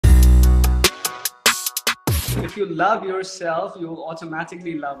If you love yourself, you will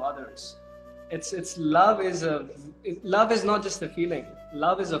automatically love others. It's love is love is not just a feeling.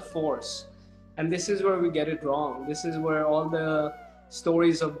 Love is a force, and this is where we get it wrong. This is where all the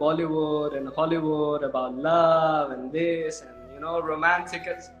stories of Bollywood and Hollywood about love and this and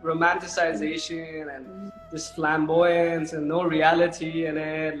romanticization and this flamboyance and no reality in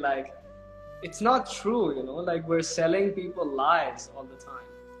it. Like, it's not true, like we're selling people lies all the time.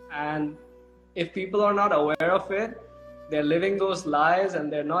 And if people are not aware of it, they're living those lies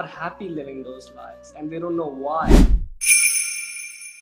and they're not happy living those lies and they don't know why.